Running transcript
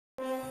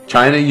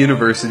China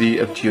University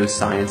of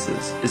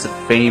Geosciences is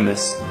a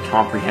famous,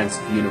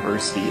 comprehensive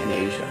university in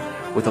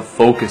Asia with a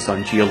focus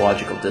on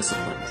geological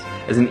disciplines.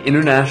 As an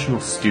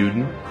international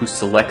student who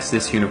selects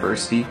this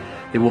university,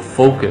 they will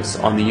focus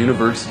on the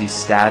university's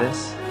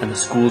status and the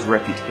school's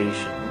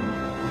reputation.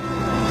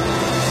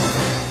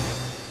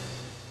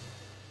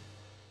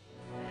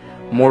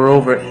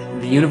 Moreover,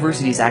 the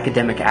university's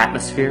academic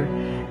atmosphere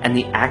and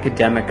the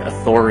academic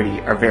authority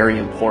are very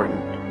important.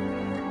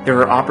 There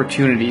are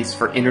opportunities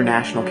for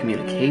international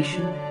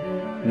communication,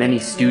 many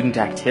student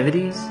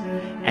activities,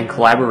 and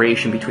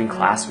collaboration between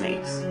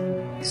classmates.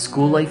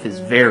 School life is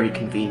very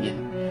convenient,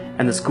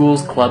 and the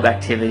school's club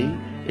activity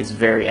is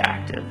very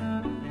active.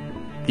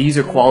 These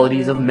are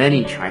qualities of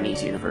many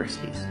Chinese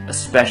universities,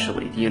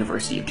 especially the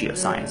University of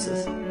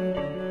Geosciences.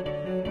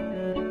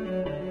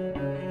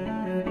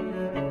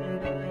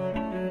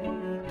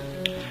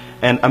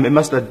 And I'm a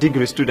master's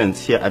degree student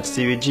here at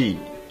CUG,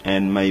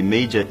 and my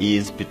major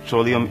is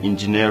petroleum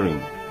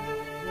engineering.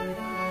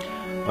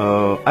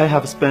 I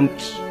have spent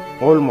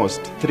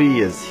almost 3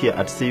 years here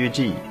at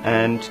CUG,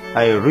 and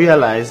I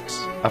realized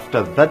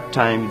after that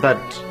time that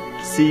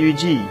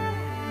CUG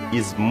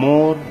is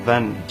more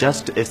than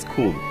just a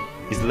school.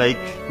 It's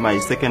like my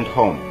second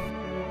home.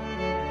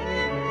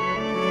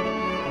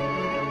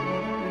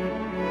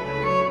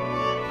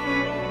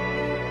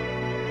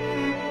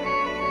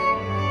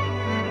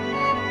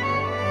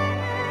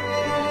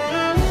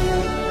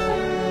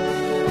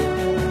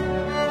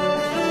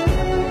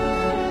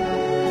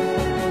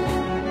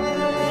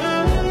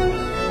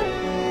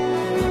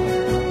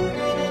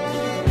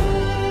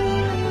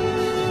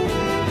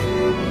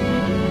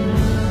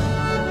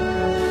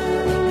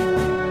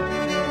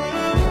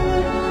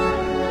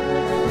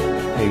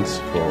 Thanks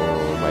for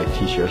my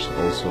teachers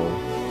also,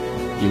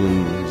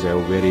 even they're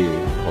very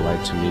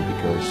polite to me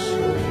because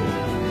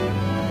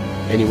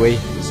anyway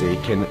they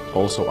can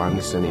also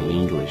understand in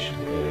English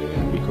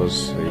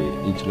because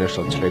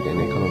international trade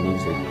and economy,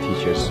 the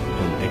teachers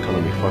on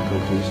economic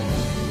faculties,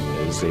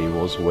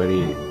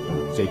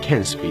 they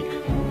can speak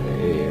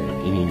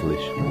in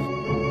English.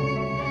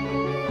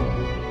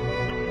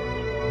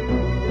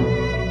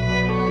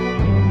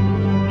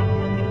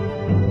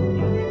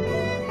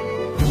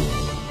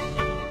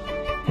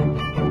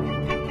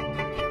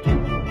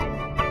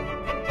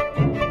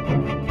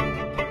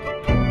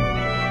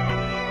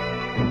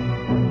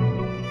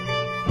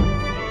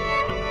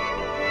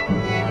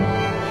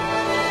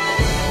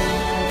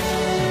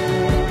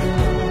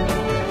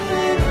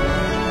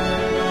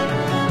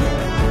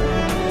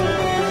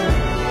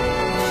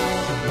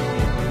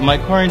 My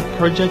current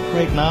project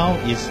right now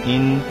is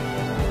in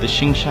the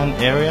Xingshan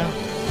area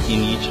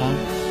in Yichang,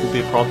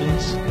 Hubei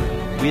province.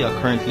 We are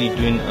currently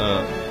doing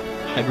a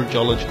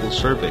hydrogeological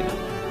survey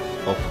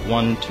of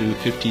 1 to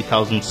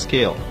 50,000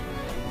 scale,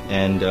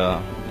 and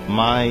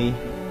my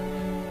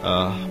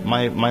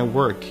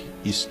work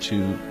is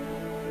to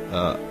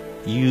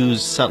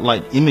use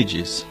satellite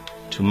images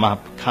to map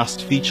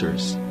karst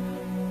features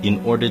in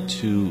order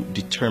to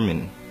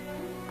determine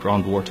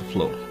groundwater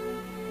flow.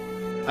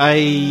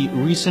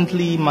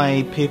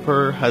 My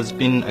paper has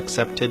been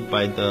accepted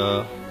by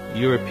the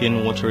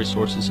European Water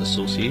Resources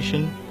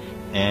Association,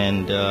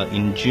 and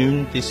in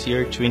June this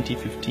year,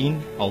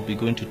 2015, I'll be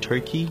going to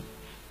Turkey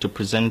to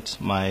present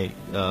my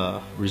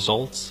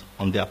results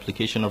on the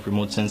application of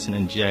remote sensing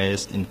and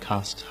GIS in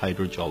karst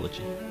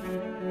hydrogeology.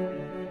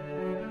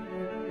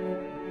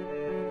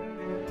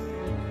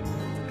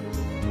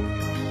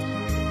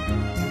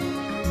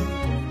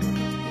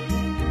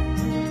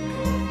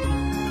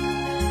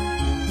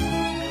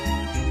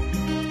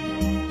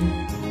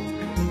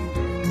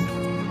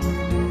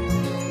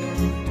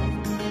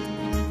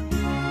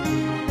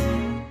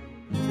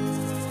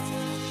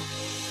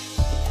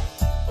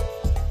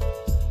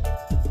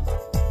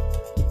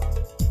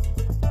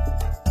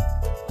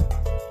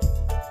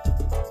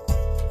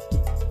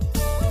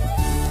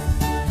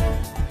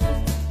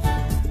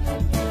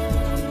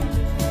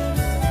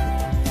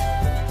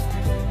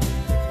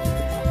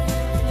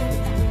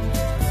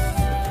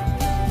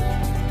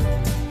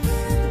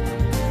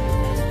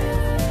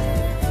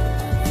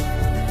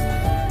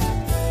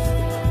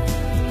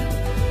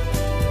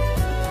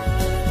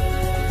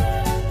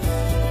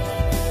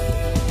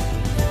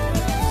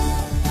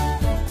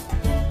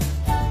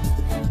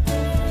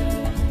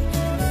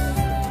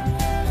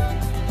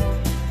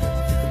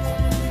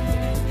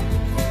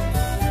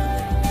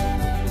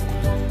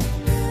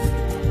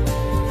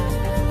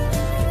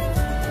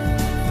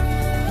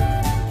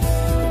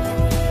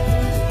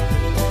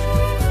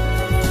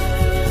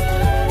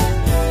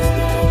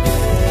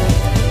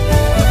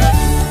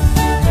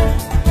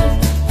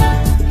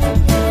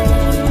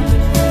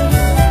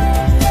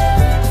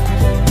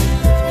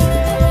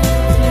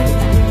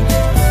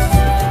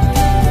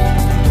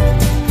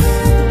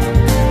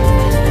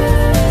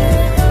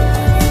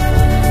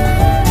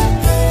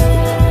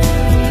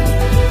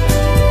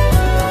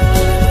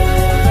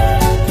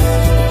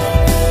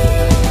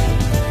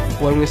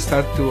 when we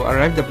start to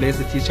arrive the place,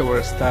 the teacher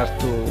will start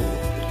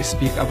to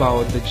speak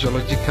about the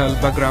geological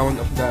background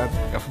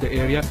of the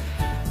area,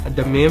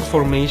 the main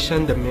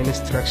formation, the main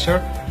structure.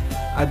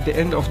 At the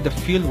end of the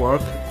field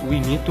work, we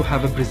need to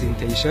have a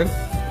presentation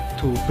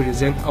to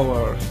present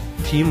our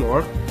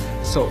teamwork.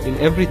 So in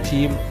every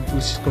team,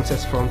 which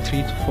consists from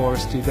 3 to 4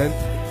 students,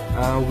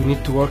 we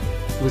need to work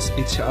with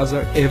each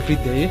other every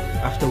day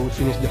after we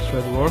finish the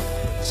field work.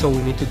 So we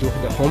need to do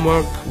the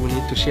homework, we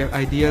need to share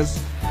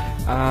ideas,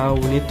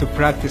 we need to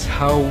practice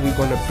how we're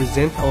going to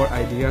present our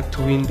idea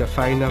to win the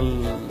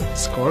final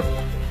score.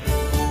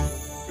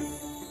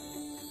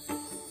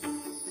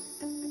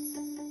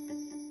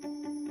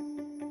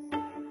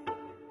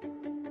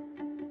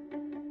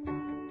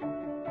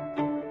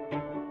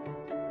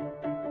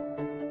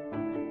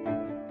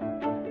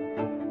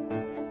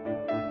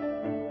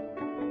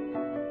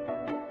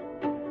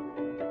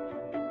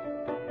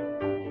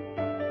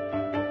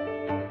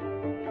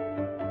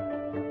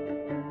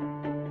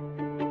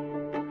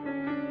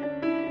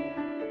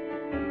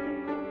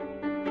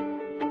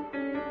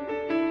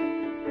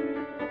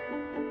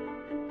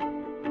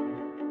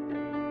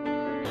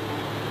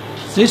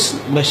 This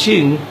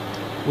machine,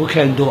 we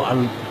can do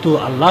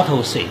a lot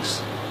of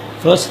things.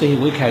 Firstly,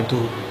 we can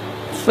do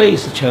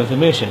phase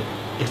transformation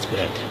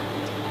experiment,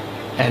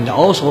 and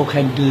also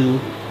can do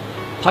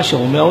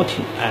partial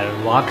melting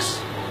and rocks.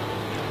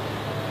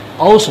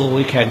 Also,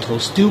 we can do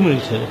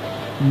stimulate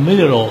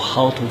mineral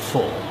how to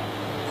fall.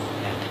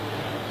 And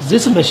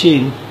this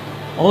machine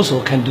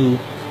also can do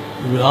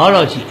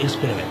rheology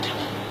experiment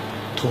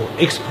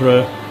to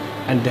explore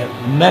and the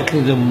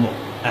mechanism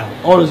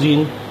and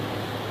origin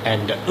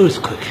and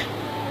earthquake.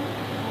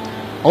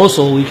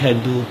 Also, we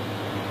can do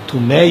to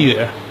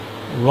measure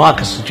rock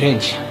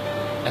strength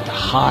at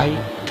high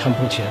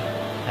temperature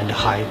and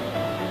high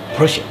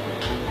pressure.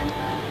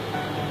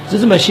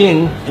 This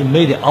machine is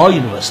made at our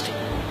university.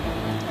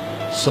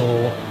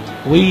 So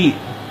we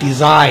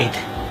designed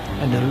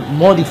and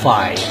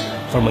modified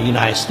from the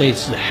United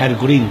States the head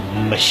green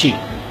machine.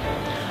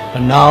 But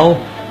now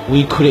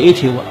we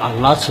created a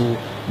lot of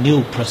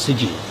new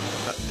procedures.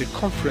 The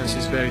conference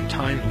is very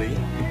timely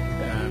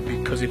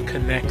because it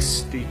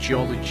connects the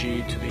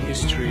geology to the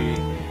history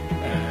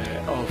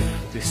of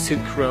the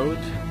Silk Road.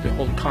 The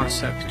whole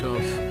concept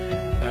of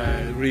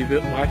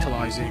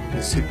revitalizing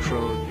the Silk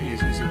Road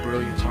is a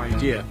brilliant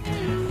idea.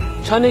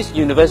 Chinese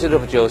University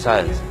of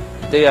Geosciences,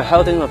 they are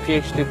holding a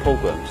PhD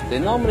programs. They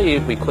normally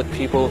recruit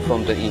people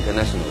from the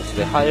internationals.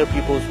 They hire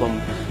people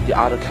from the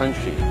other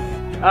country.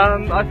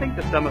 I think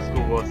the summer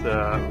school was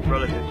a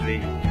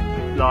relatively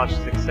large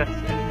success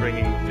in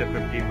bringing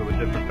different people with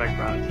different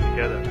backgrounds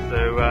together.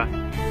 So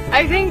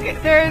I think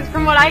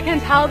from what I can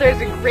tell, there's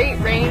a great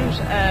range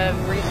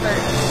of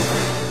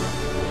research